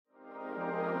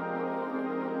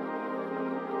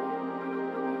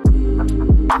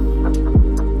Hey,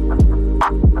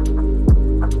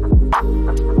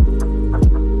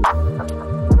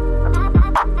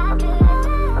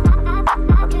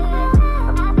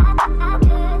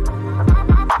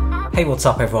 what's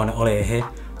up everyone, Ollie here.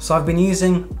 So I've been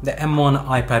using the M1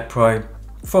 iPad Pro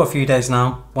for a few days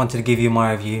now. Wanted to give you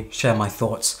my review, share my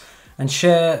thoughts, and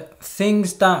share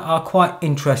things that are quite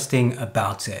interesting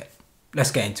about it.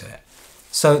 Let's get into it.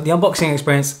 So the unboxing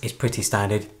experience is pretty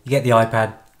standard. You get the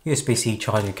iPad, USB-C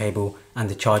charging cable, and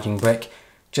the charging brick.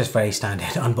 Just very standard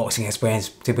unboxing experience.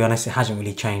 To be honest, it hasn't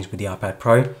really changed with the iPad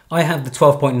Pro. I have the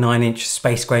 12.9-inch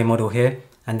space grey model here,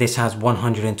 and this has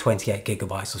 128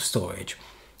 gigabytes of storage.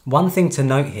 One thing to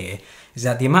note here is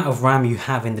that the amount of RAM you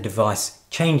have in the device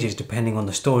changes depending on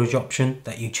the storage option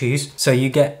that you choose. So you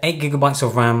get 8 gigabytes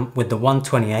of RAM with the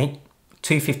 128,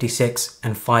 256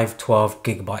 and 512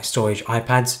 gigabyte storage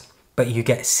iPads, but you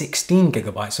get 16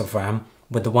 gigabytes of RAM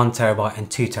with the 1 terabyte and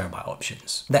 2 terabyte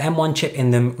options. The M1 chip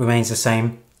in them remains the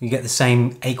same. You get the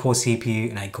same 8-core CPU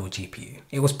and 8-core GPU.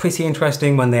 It was pretty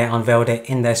interesting when they unveiled it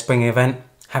in their spring event,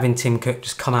 having Tim Cook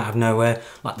just come out of nowhere,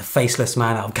 like the faceless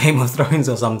man out of Game of Thrones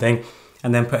or something,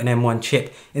 and then put an M1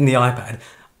 chip in the iPad.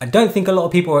 I don't think a lot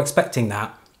of people are expecting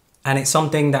that, and it's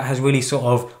something that has really sort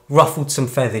of ruffled some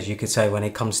feathers, you could say, when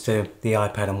it comes to the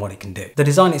iPad and what it can do. The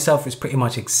design itself is pretty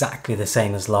much exactly the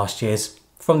same as last year's.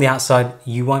 From the outside,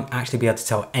 you won't actually be able to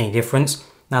tell any difference.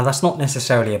 Now, that's not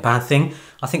necessarily a bad thing.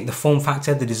 I think the form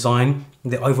factor, the design,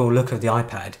 the overall look of the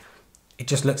iPad, it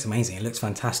just looks amazing, it looks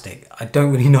fantastic. I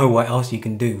don't really know what else you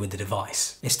can do with the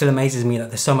device. It still amazes me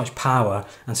that there's so much power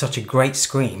and such a great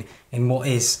screen in what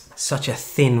is such a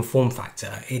thin form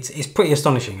factor. It's pretty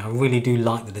astonishing. I really do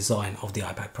like the design of the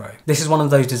iPad Pro. This is one of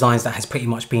those designs that has pretty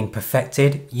much been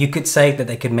perfected. You could say that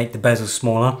they could make the bezels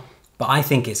smaller, but I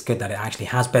think it's good that it actually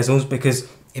has bezels because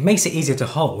it makes it easier to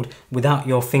hold without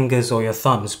your fingers or your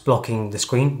thumbs blocking the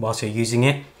screen whilst you're using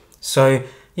it. So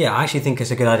yeah, I actually think it's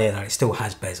a good idea that it still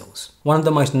has bezels. One of the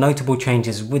most notable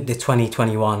changes with the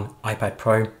 2021 iPad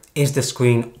Pro is the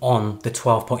screen on the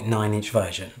 12.9-inch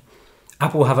version.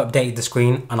 Apple have updated the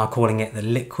screen and are calling it the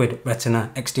Liquid Retina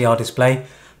XDR display.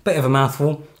 Bit of a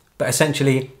mouthful, but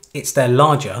essentially it's their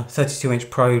larger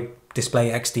 32-inch Pro display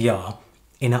XDR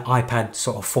in an iPad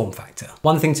sort of form factor.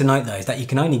 One thing to note though is that you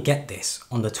can only get this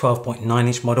on the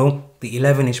 12.9-inch model. The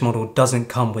 11-inch model doesn't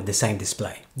come with the same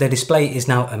display. The display is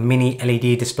now a mini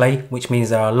LED display, which means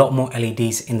there are a lot more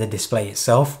LEDs in the display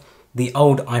itself. The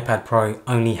old iPad Pro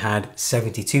only had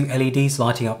 72 LEDs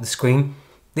lighting up the screen.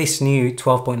 This new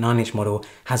 12.9-inch model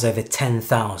has over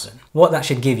 10,000. What that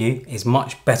should give you is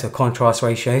much better contrast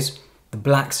ratios. The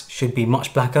blacks should be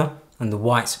much blacker and the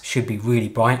whites should be really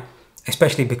bright,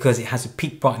 especially because it has a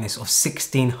peak brightness of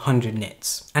 1600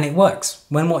 nits. And it works.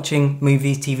 When watching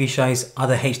movies, TV shows,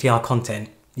 other HDR content,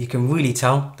 you can really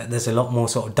tell that there's a lot more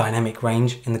sort of dynamic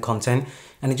range in the content,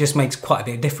 and it just makes quite a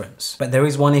bit of difference. But there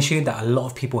is one issue that a lot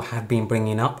of people have been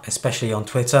bringing up, especially on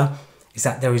Twitter, is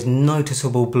that there is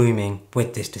noticeable blooming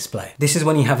with this display. This is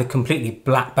when you have a completely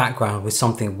black background with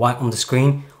something white on the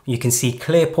screen. You can see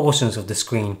clear portions of the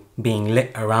screen being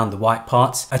lit around the white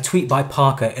parts. A tweet by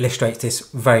Parker illustrates this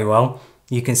very well.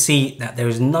 You can see that there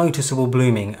is noticeable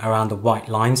blooming around the white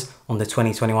lines on the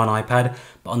 2021 iPad,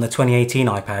 but on the 2018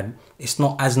 iPad, it's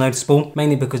not as noticeable,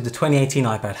 mainly because the 2018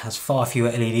 iPad has far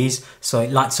fewer LEDs, so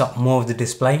it lights up more of the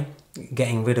display,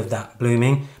 getting rid of that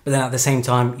blooming, but then at the same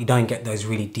time, you don't get those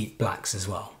really deep blacks as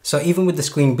well. So even with the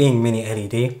screen being mini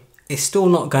LED, it's still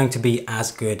not going to be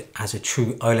as good as a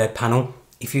true OLED panel.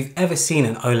 If you've ever seen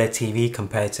an OLED TV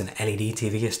compared to an LED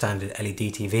TV, a standard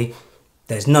LED TV,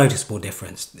 there's noticeable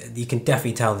difference. You can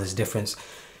definitely tell there's a difference.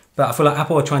 But I feel like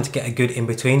Apple are trying to get a good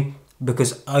in-between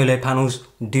because OLED panels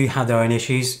do have their own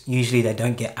issues. Usually they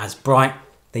don't get as bright.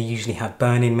 They usually have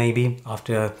burn-in maybe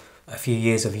after a few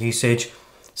years of usage.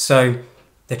 So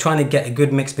they're trying to get a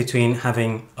good mix between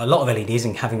having a lot of LEDs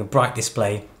and having a bright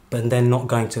display, but then not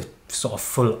going to sort of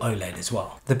full OLED as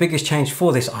well. The biggest change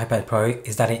for this iPad Pro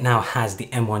is that it now has the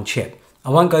M1 chip. I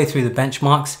won't go through the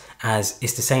benchmarks as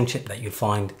it's the same chip that you'd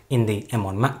find in the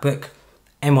M1 MacBook,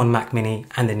 M1 Mac Mini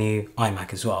and the new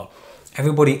iMac as well.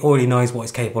 Everybody already knows what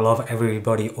it's capable of,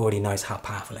 everybody already knows how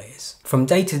powerful it is. From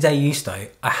day-to-day use though,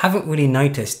 I haven't really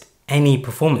noticed any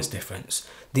performance difference.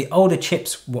 The older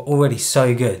chips were already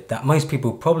so good that most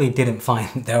people probably didn't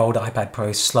find their old iPad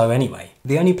Pros slow anyway.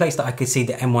 The only place that I could see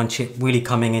the M1 chip really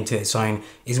coming into its own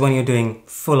is when you're doing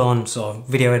full-on sort of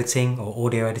video editing or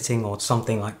audio editing or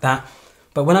something like that.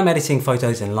 But when I'm editing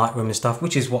photos in Lightroom and stuff,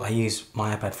 which is what I use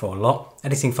my iPad for a lot,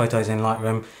 editing photos in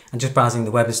Lightroom and just browsing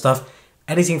the web and stuff,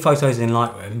 editing photos in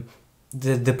Lightroom,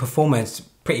 the performance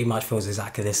pretty much feels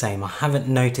exactly the same. I haven't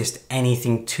noticed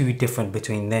anything too different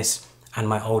between this and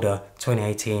my older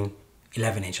 2018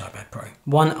 11-inch iPad Pro.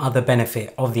 One other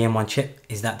benefit of the M1 chip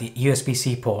is that the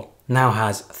USB-C port now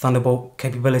has Thunderbolt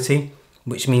capability,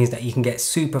 which means that you can get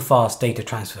super fast data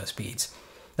transfer speeds.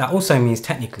 That also means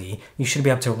technically you should be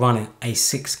able to run a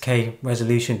 6K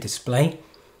resolution display.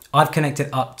 I've connected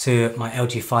up to my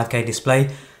LG 5K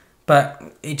display, but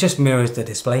it just mirrors the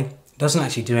display. It doesn't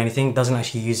actually do anything, doesn't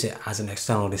actually use it as an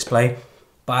external display.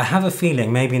 But I have a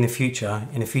feeling maybe in a future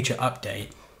update,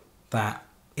 that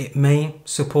it may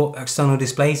support external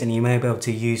displays and you may be able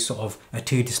to use sort of a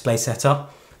 2 display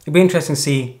setup. It'll be interesting to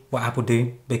see what Apple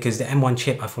do, because the M1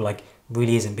 chip I feel like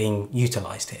really isn't being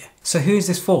utilized here. So who is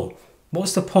this for?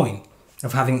 What's the point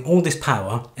of having all this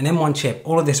power, an M1 chip,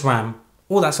 all of this RAM,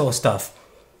 all that sort of stuff,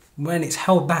 when it's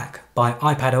held back by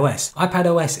iPadOS?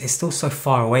 iPadOS is still so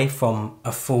far away from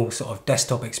a full sort of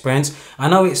desktop experience. I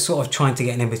know it's sort of trying to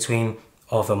get in between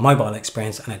of a mobile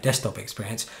experience and a desktop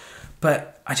experience,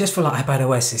 but I just feel like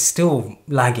iPadOS is still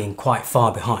lagging quite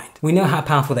far behind. We know how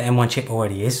powerful the M1 chip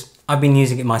already is. I've been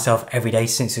using it myself every day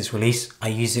since its release. I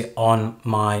use it on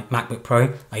my MacBook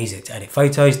Pro. I use it to edit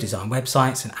photos, design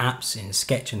websites and apps in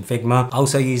Sketch and Figma. I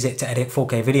also use it to edit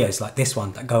 4K videos like this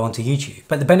one that go onto YouTube.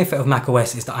 But the benefit of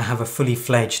macOS is that I have a fully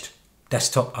fledged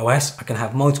desktop OS. I can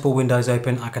have multiple windows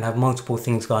open. I can have multiple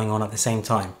things going on at the same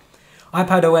time.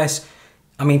 iPadOS,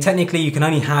 I mean, technically you can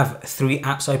only have 3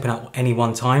 apps open at any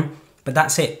one time, but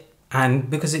that's it. And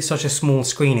because it's such a small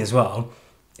screen as well,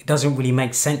 it doesn't really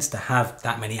make sense to have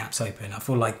that many apps open. I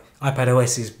feel like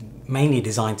iPadOS is mainly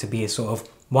designed to be a sort of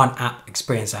one app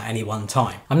experience at any one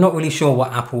time. I'm not really sure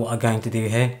what Apple are going to do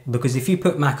here, because if you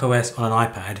put macOS on an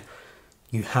iPad,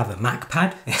 you have a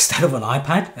MacPad instead of an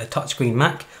iPad, a touchscreen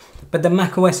Mac. But the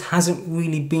macOS hasn't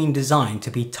really been designed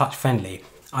to be touch friendly.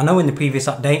 I know in the previous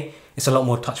update, it's a lot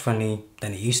more touch friendly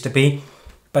than it used to be,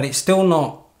 but it's still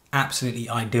not absolutely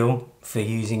ideal for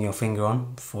using your finger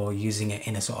on, for using it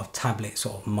in a sort of tablet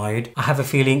sort of mode. I have a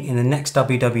feeling in the next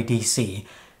WWDC,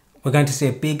 we're going to see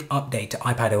a big update to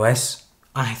iPadOS.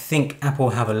 I think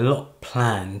Apple have a lot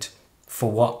planned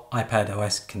for what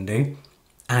iPadOS can do,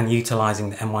 and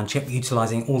utilizing the M1 chip,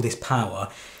 utilizing all this power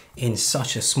in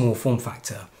such a small form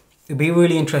factor. It'll be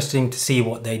really interesting to see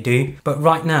what they do. But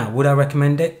right now, would I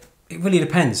recommend it? It really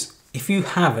depends. If you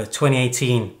have a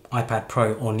 2018 iPad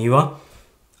Pro or newer,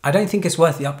 I don't think it's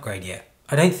worth the upgrade yet.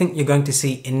 I don't think you're going to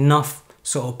see enough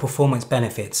sort of performance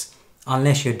benefits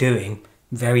unless you're doing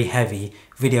very heavy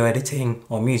video editing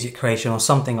or music creation or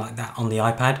something like that on the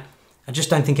iPad. I just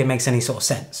don't think it makes any sort of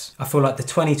sense. I feel like the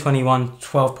 2021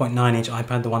 12.9-inch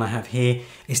iPad, the one I have here,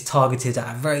 is targeted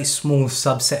at a very small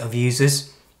subset of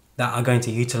users that are going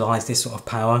to utilize this sort of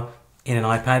power in an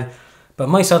iPad, but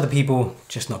most other people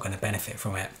just not going to benefit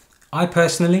from it. I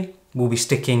personally will be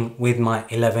sticking with my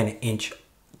 11-inch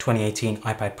 2018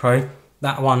 iPad Pro.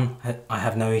 That one I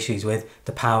have no issues with.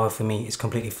 The power for me is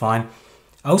completely fine.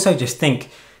 I also just think,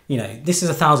 you know, this is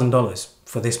 $1,000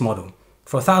 for this model.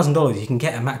 For $1,000 you can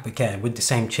get a MacBook Air with the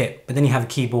same chip, but then you have a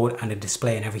keyboard and a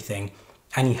display and everything,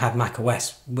 and you have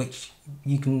macOS, which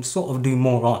you can sort of do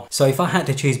more on. So if I had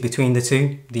to choose between the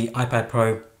two, the iPad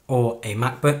Pro or a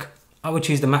MacBook, I would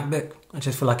choose the MacBook. I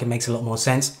just feel like it makes a lot more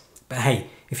sense. But hey,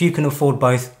 if you can afford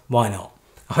both, why not?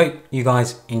 I hope you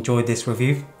guys enjoyed this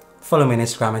review. Follow me on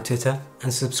Instagram and Twitter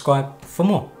and subscribe for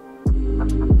more.